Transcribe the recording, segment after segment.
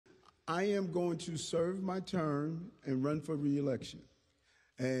I am going to serve my term and run for re-election.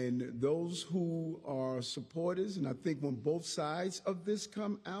 And those who are supporters, and I think when both sides of this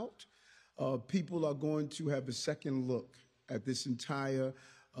come out, people are going to have a second look at this entire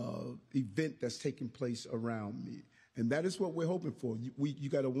event that's taking place around me. And that is what we're hoping for. You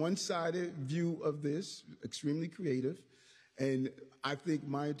got a one-sided view of this, extremely creative. And I think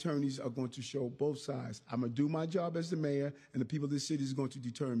my attorneys are going to show both sides. I'm going to do my job as the mayor, and the people of this city is going to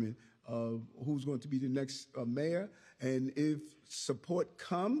determine who's going to be the next mayor. And if support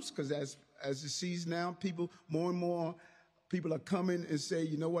comes, because as it sees now, more and more people are coming and say,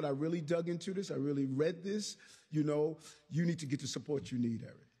 you know what, I really dug into this. I really read this. You know, you need to get the support you need,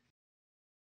 Eric.